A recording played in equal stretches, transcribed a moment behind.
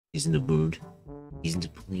Isn't a bird? Isn't a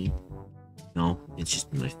plane? No, it's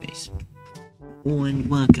just my face. Oh, and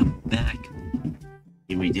welcome back.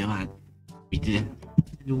 Here we do it. We did it.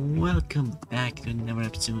 And welcome back to another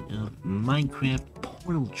episode of Minecraft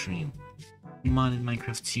PortalTrail. Modded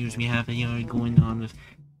Minecraft series we have here going on with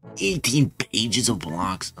 18 pages of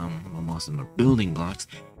blocks. Most of them are building blocks.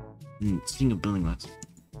 And speaking of building blocks,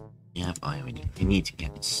 we have iron. We need to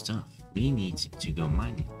get stuff. We need to go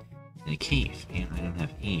mining in a cave. And I don't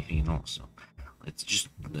have anything at all, so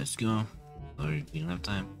let's go. Or we don't have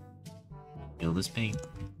time. Build this thing.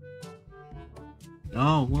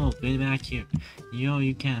 Oh, whoa, get back here. Yo,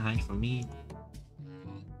 you can't hide from me.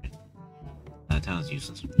 That was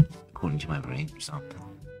useless, according to my brain, so.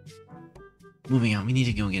 Moving on, we need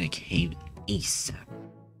to go get a cave ASAP.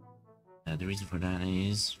 The reason for that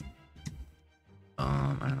is...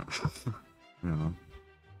 I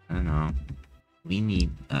don't know. We need,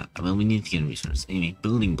 we need to get a resource. Anyway,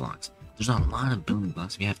 building blocks. There's a lot of building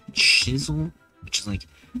blocks. We have chisel, which is like,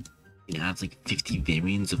 it adds like 50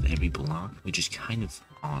 variants of every block, which is kind of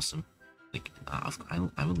awesome. Like,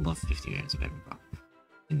 I would love 50 variants of every block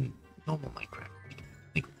in normal Minecraft.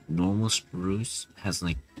 Like, normal spruce has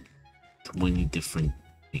like 20 different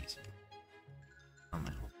things. Oh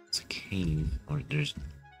my, it's a cave, or there's,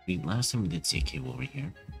 last time we did see a cave over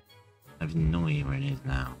here. I have no idea where it is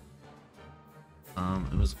now.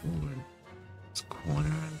 It was over this corner,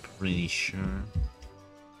 I'm pretty sure.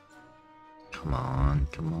 Come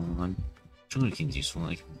on. Sugarcane's useful,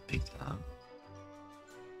 I can pick that up.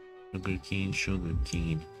 Sugarcane.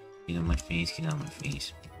 Get out of my face. There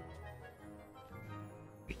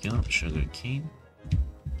we go, sugarcane.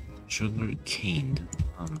 Sugarcaned.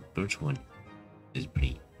 Birchwood is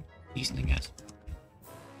pretty decent, I guess.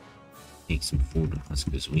 Take some food with us,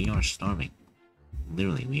 because we are starving.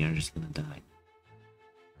 Literally, we are just gonna die.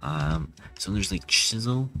 So there's like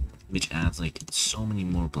chisel, which adds like so many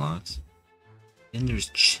more blocks. Then there's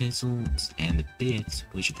chisels and bits,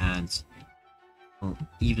 which adds, well,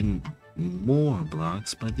 even more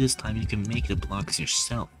blocks, but this time you can make the blocks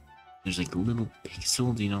yourself. There's like little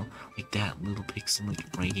pixels, you know, like that little pixel like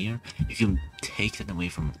right here. You can take that away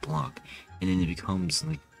from a block, and then it becomes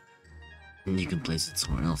like, and you can place it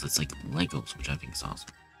somewhere else. It's like Legos, which I think is awesome.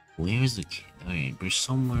 Where's the cave? Okay, we're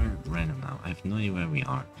somewhere random now. I have no idea where we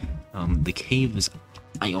are. The cave is,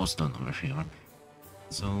 I also don't know where we are.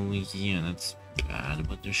 So yeah, that's bad,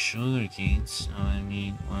 but there's sugar canes, so I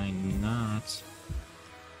mean, why not?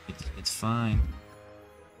 It's fine.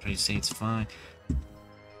 Try to say it's fine.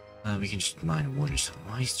 We can just mine water. So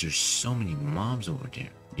why is there so many mobs over there?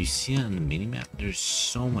 You see it on the minimap? There's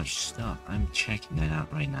so much stuff. I'm checking that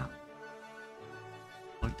out right now.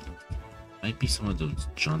 What the? Might be some of those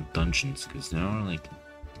dungeons, because there are like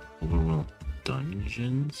overworld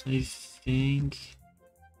dungeons, I think.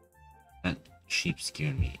 That sheep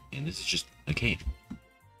scared me, and this is just a cave.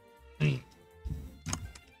 I mean,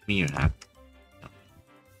 you're happy.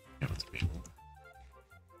 No, that's pretty cool.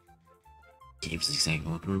 Caves is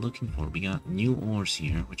exactly what we're looking for. We got new ores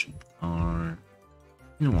here, which are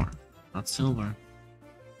ore, not silver.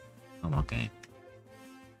 Okay.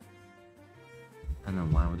 I don't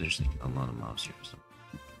know why there's like a lot of mobs here. So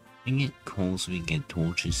we can get coal, so we can get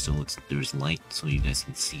torches, so there's light, so you guys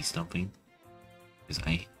can see something. Because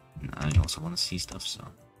I also want to see stuff. So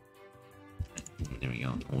there we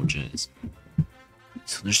go, torches.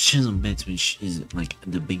 So there's chisel bits, which is like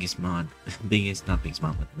the biggest mod, not biggest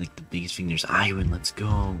mod, but like the biggest thing. There's iron. Let's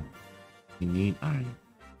go. We need iron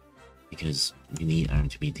because we need iron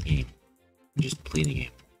to beat the game. Just play the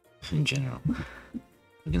game in general.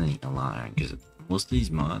 We're gonna need a lot of iron because most of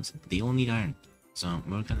these mods, they all need iron. So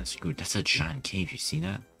we're kind of screwed. That's a giant cave, you see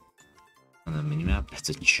that? On the minimap, that's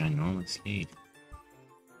a ginormous cave.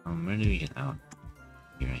 Where do we get out?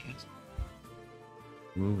 Here, I guess.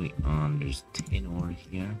 Moving on, there's tin ore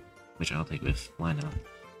here, which I'll take with. Why not?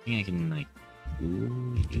 I think I can like,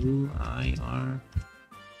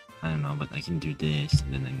 I don't know, but I can do this,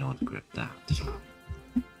 and then I know how to grip that.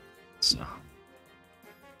 So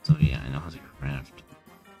yeah, I know how to craft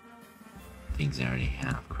things I already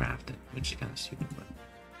have crafted, which is kind of stupid, but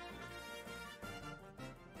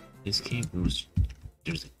this cave was,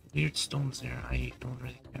 there's like weird stones there. I don't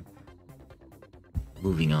really care.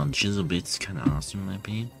 Moving on, chisel bits kind of awesome in my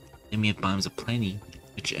opinion. Then we have biomes of plenty,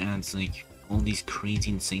 which adds like all these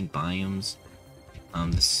crazy insane biomes.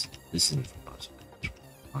 This isn't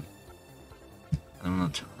fun. I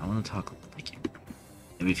want to talk like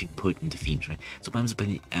everything put into themes, right? So biomes of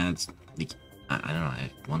plenty adds like, I don't know,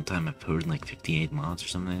 one time I've heard like 58 mods or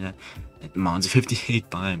something like that. Mods 58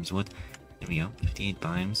 biomes, what? There we go, 58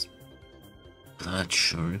 biomes. I'm not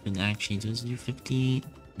sure if it actually does do 58.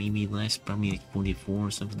 maybe less, probably like 44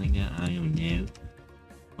 or something like that. I don't know.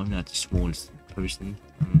 I'm not the smallest person.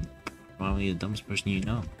 I'm probably the dumbest person you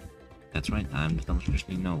know. That's right, I'm the dumbest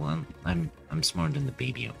person you know. Well, I'm smarter than the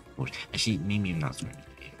baby, of course. Actually, maybe I'm not smarter than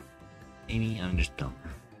the baby. Maybe I'm just dumb.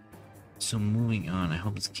 So moving on, I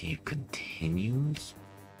hope this cave continues.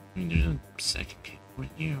 I mean, there's a second cave over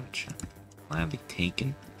here, which I'm gladly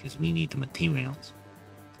taken because we need the materials.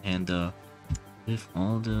 And with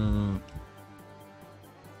all the,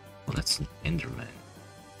 well, that's an Enderman.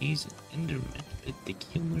 He's an Enderman,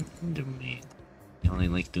 particular Enderman. You know what I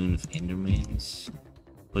like doing with Endermans?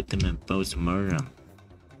 Put them in boats, murder them.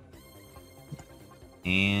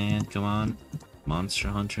 And come on, Monster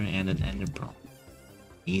Hunter and an Ender Pearl.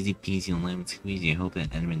 Easy peasy and lemon squeezy. I hope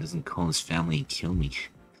that Enderman doesn't call his family and kill me.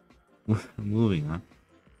 Moving on.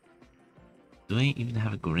 Do I even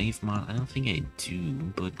have a grave mod? I don't think I do,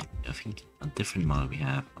 but I think a different mod we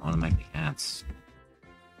have automatically adds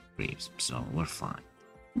graves, so we're fine.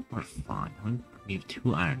 We're fine. We have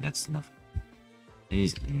 2 iron, that's nothing. It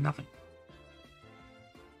is nothing.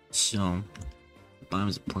 So,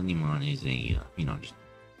 Biomes of Plenty mod is a, you know, just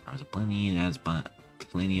Biomes of Plenty, it has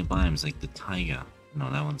plenty of biomes like the taiga. No,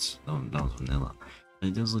 that was vanilla. But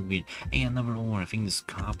it does look weird. Hey, another ore, I think this is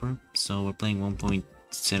copper. So we're playing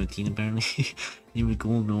 1.17 apparently. Here we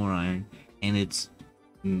gold or iron. And it's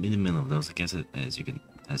in the middle of those, I guess,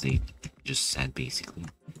 as they just said basically.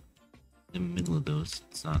 In the middle of those,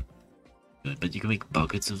 it's not good. But you can make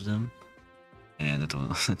buckets of them. And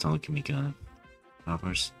that's all you can make out of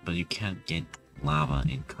coppers. But you can't get lava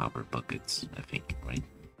in copper buckets, I think, right?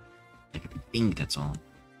 I think that's all.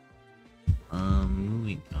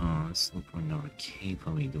 Moving on, let's look for another cave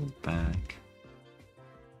while we go back.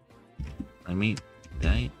 I made,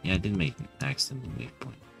 yeah, I did make an accident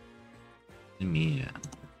waypoint.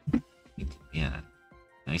 Yeah,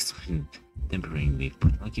 accident temporary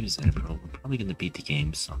waypoint. I'll give this a pro. We're probably gonna beat the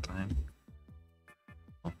game sometime.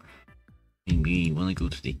 Well, maybe we wanna go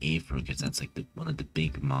to the Aether because that's like one of the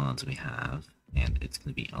big mods we have, and it's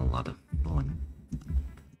gonna be a lot of fun.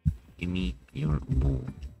 Give me your wool.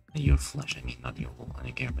 Your flesh, I mean, not your wool. I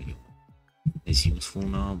don't care about your wool. It's useful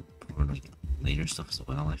now for like later stuff as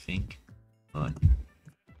well, I think. But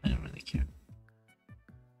I don't really care.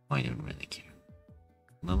 I don't really care.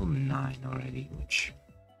 Level 9 already, which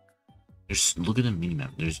look at the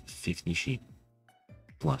minimap. There's 50 sheep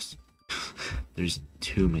plus. There's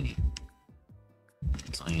too many.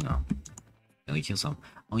 So you know, gotta kill some.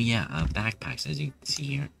 Oh yeah, backpacks, as you can see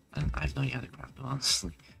here. I have no idea how to craft them,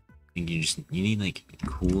 honestly. You need like a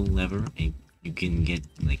cool lever, and you can get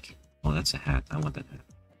like, oh, that's a hat. I want that hat.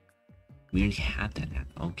 We already had that hat.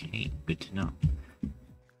 Okay, good to know.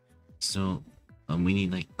 So we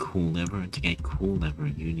need like cool lever. To get cool lever,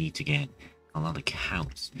 you need to get a lot of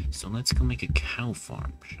cows. So let's go make a cow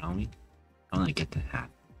farm, shall we? I want to get the hat,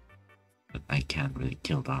 but I can't really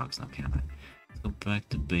kill dogs now, can I? Let's go back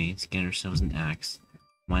to base, get ourselves an axe,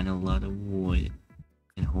 mine a lot of wood,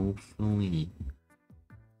 and hopefully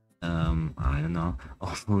I don't know,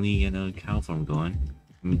 hopefully get a cow farm going.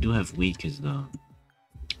 We do have wheat because the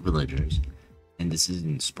villagers, and this is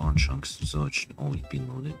in spawn chunks, so it should always be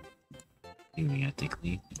loaded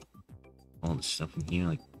theoretically. All the stuff in here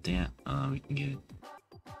like that, we can get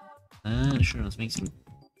sure, let's make some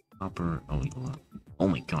copper. Oh wait, hold on. Oh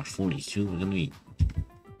my gosh, 42, we're gonna be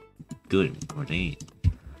good for days. I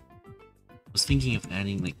was thinking of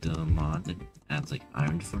adding like the mod that adds like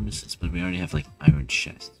iron furnaces, but we already have like iron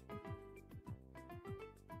chests.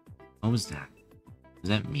 What was that? Was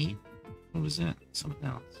that me? Or was that something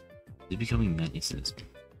else? It's becoming mad, it says.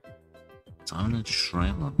 So I'm gonna try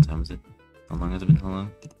how long time is it? How long has it been? How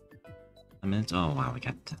long? A minute? Oh wow, we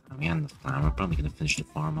got the flour. We're probably gonna finish the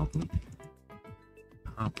farm hopefully.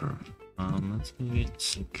 Copper. Let's go get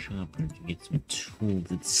some copper to get some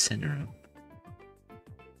tools, etc.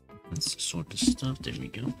 Let's sort the stuff. There we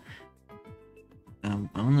go.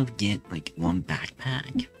 I want to get like one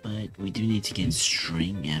backpack, but we do need to get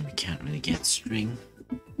string, and we can't really get string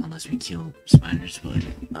unless we kill spiders. But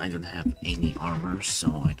I don't have any armor,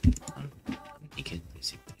 so I'm naked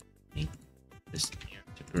basically. Just here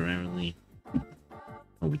temporarily.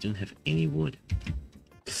 Oh, we don't have any wood.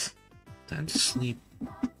 Time to sleep.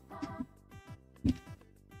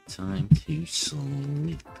 Time to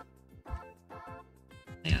sleep.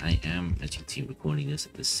 Yeah, I am, as you can see, recording this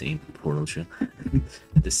at the same PortalTrail,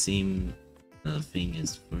 at the same thing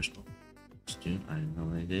as first one. I don't know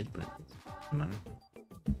what I did, but it doesn't matter.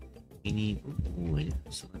 We need wood,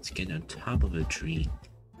 so let's get on top of a tree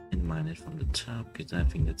and mine it from the top, because I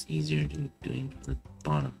think that's easier than doing from the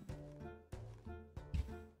bottom.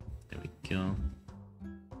 There we go.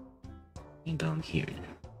 And down here.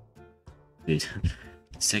 Dude,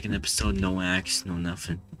 second episode, no axe, no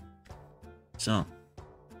nothing. So,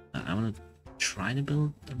 I want to try to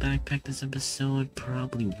build a backpack this episode.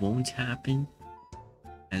 Probably won't happen,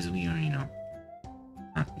 as we are,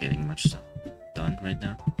 not getting much stuff done right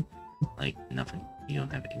now. Like, nothing. We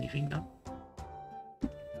don't have anything done.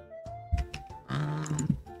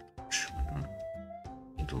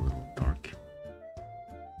 It's a little dark.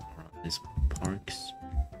 This parks.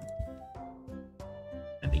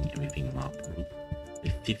 Having everything mob proof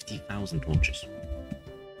with 50,000 torches.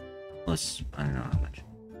 Plus, I don't know how much.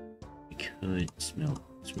 We could smell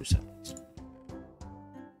spruce apples.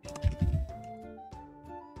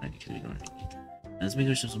 Right, because we don't have any. Let's make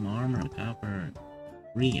ourselves some armor, copper.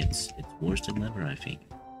 It's worse than leather, I think.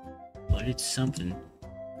 But it's something.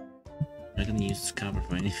 I'm not gonna use this copper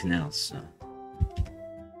for anything else, so.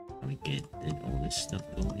 How we get all this stuff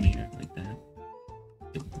going here, like that.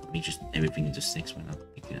 Make just everything into 6, why not?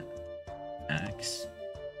 Like an axe.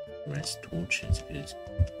 Rest torches, because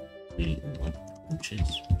we love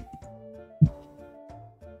torches.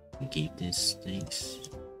 We keep this sticks.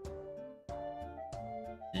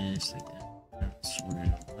 This, like that.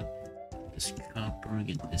 Sword. This copper,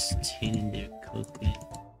 get this tin in there, cook it.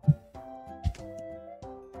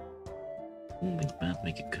 Ooh, we're about to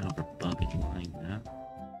make a copper bucket like that.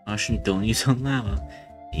 Caution, don't use on lava.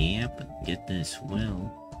 Yep, get this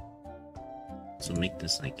well. So make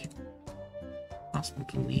this like possible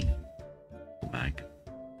to leave. Go back.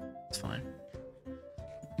 It's fine.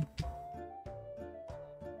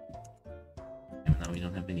 And now we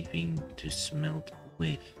don't have anything to smelt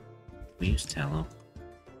with. We use tallow.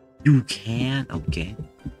 You can? Okay.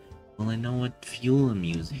 Well, I know what fuel I'm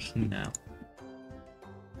using now.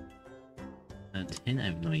 Tin, I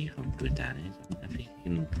have no idea how good that is. I think you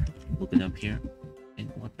can look it up here.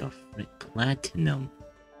 And what the frick? Platinum.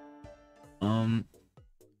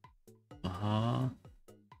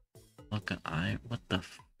 Block of iron. What the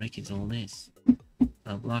frick is all this?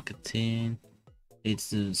 A block of tin. It's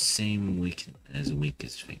the same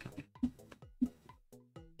weakest thing. Okay.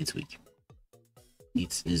 It's weak.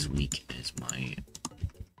 It's as weak as my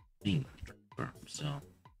thing. So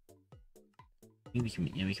maybe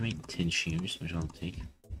we can make 10 shears, which I'll take.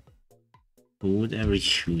 Who would ever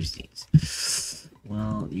choose these?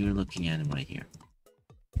 Well, you're looking at them right here.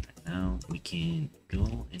 Right now we can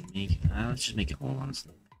go and make. Let's just make a hole,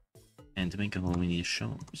 honestly. And to make a hole, we need a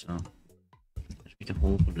shovel. So let's make a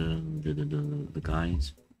hole for the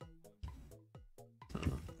guys.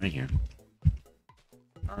 Right here.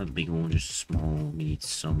 Not a big one, just a small. We need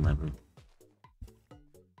some lever.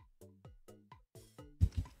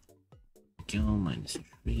 Go, minus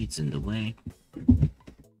trees in the way.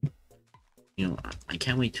 I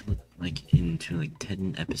can't wait to look like into like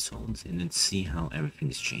 10 episodes and then see how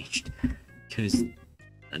everything's changed. Because,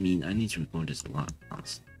 I mean, I need to record this a lot,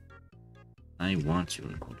 honestly. I want to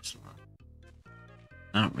record this a lot.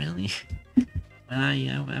 Not really. But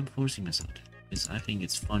I'm forcing myself to. Because I think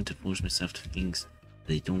it's fun to force myself to things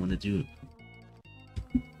that I don't want to do.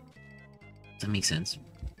 Does that make sense?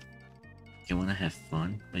 I want to have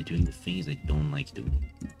fun by doing the things I don't like doing.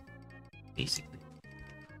 Basically.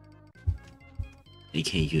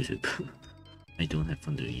 AKA YouTube. I don't have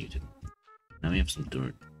fun doing YouTube. Now we have some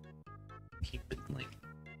dirt. Keep it like,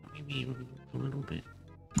 maybe a little bit.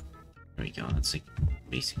 There we go, that's like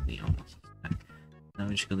basically almost back. Now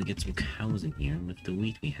we're just gonna get some cows in here with the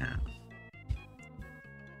wheat we have.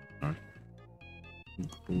 Alright.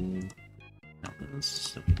 Boom. Now let's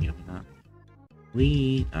stuff in here with that.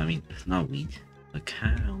 Wheat, I mean, not wheat. The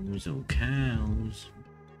cows, oh cows.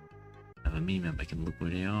 I have a mini map, I can look where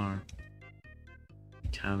they are.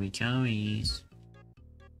 Cowies.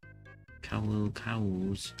 Little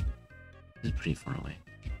cows. This is pretty far away.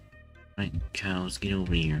 Right, cows, get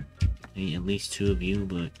over here. I need at least 2 of you,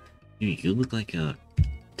 but you look like a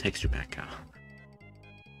texture pack cow.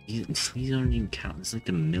 These aren't even cows, it's like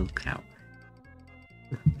the milk cow.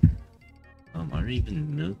 Are there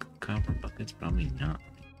even milk copper buckets? Probably not.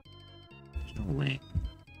 There's no way.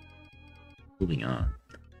 Moving on.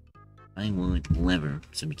 I want leather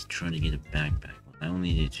so we can try to get a backpack. I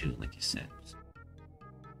only need 2, like I said. So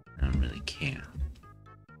I don't really care.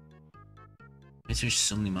 Guess there's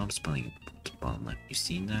so many mobs spawning at the bottom left. You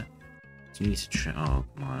seen that? So we need to try. Oh,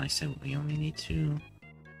 come on. I said we only need 2.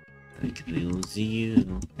 I could lose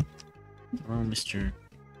you. Hello, mister.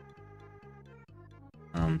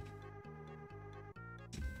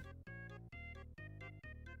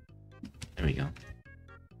 There we go.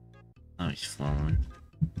 Oh, he's falling.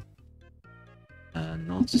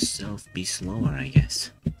 Note to self, be slower, I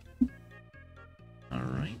guess.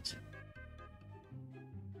 Alright.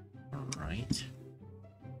 Alright.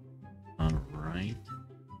 right?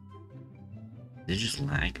 They just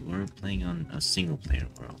lag. We're playing on a single player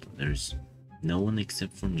world. There's no one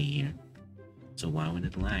except for me here. So why would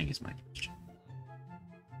it lag is my question.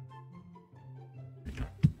 There we go.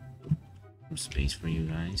 Some space for you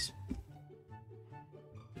guys.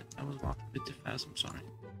 I was walking a bit too fast, I'm sorry.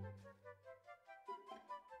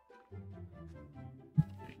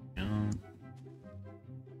 There you go.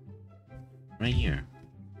 Right here.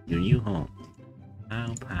 Your new home.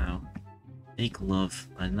 Pow pow. Make love,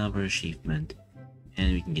 another achievement.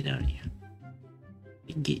 And we can get out of here.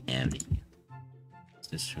 We can get out of here. What's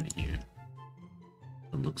this right here?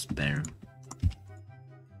 It looks better.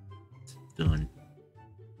 It's done.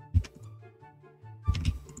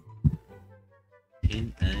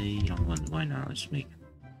 In a why not? Let's make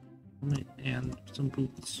helmet and some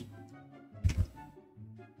boots.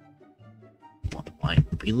 Why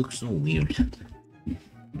we look so weird?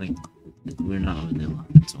 Like we're not vanilla.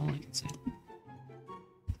 That's all I can say.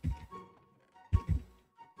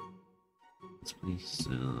 Let's place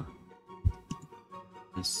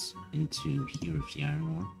this into here with the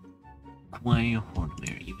iron ore. Acquire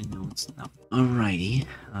hardware, even though it's not. Alrighty,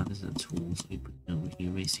 this is a tool, so we put it over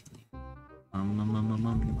here basically. What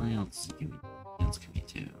else can we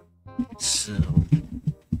do? So,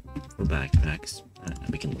 for backpacks,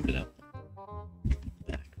 we can look it up.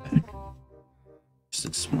 Backpack. Just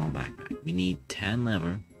a small backpack. We need 10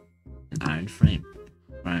 leather, an iron frame.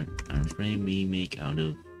 Right, iron frame we make out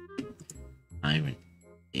of iron.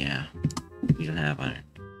 Yeah, we don't have iron.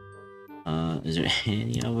 Is there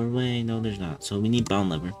any other way? No, there's not. So we need bound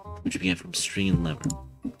leather, which we get from string and leather.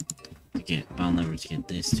 To get bound leather, to get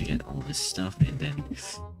this, to get all this stuff, and then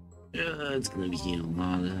it's gonna be a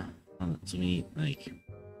lot of. So we need like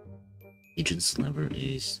agent's leather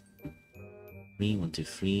is 1, 2,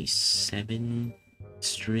 3, 7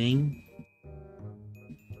 string.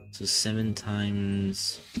 So 7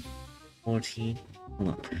 times 14. Hold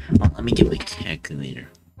on. Oh, let me get my calculator.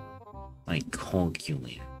 My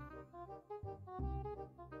calculator.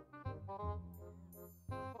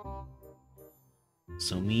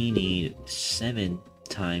 So we need 7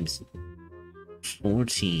 times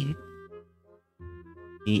 14.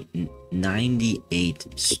 98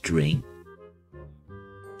 string.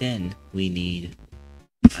 Then we need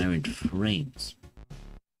iron frames.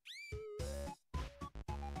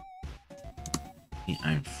 The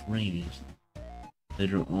iron frames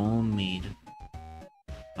that are all made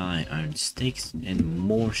by iron sticks and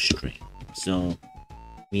more string. So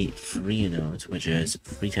we need 3 of those, which is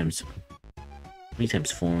 3 times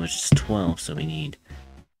 4, which is 12. So we need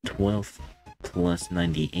 12 plus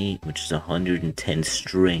 98, which is 110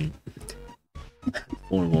 string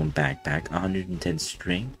for one backpack. 110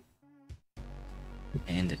 string.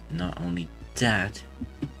 And not only that,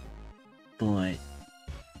 but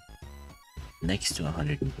next to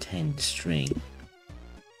 110 string,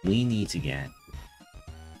 we need to get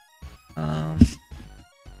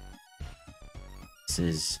this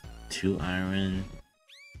is 2 iron.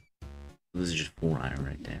 This is just 4 iron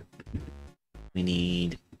right there. We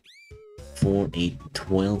need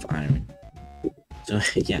 12 iron. So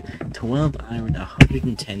yeah, 12 iron,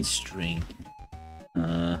 110 string.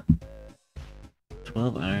 12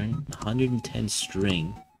 iron, 110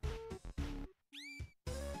 string.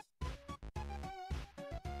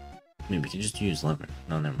 Maybe we can just use leather.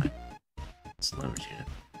 No, never mind. It's leather here.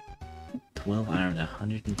 12 iron,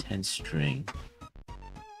 110 string.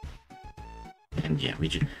 And yeah, we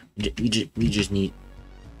just need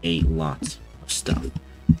a lot of stuff.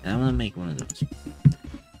 And I'm gonna make one of those.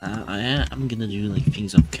 I'm gonna do like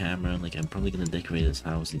things off camera. Like I'm probably gonna decorate this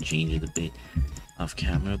house and change it a bit off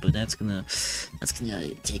camera, but that's gonna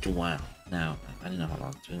take a while. Now I don't know how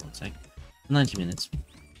long it looks like. 90 minutes.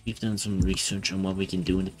 We've done some research on what we can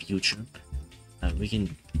do in the future. We can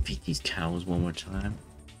feed these cows one more time,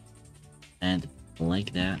 and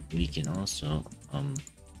like that we can also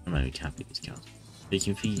we can't feed these cows. We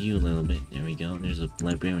can feed you a little bit. There we go. There's a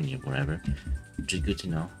librarian wherever, which is good to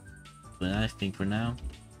know. But I think for now,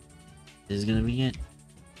 this is gonna be it.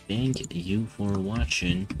 Thank you for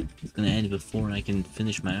watching. It's gonna end before I can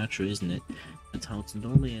finish my outro, isn't it? That's how it's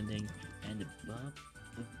normally ending. And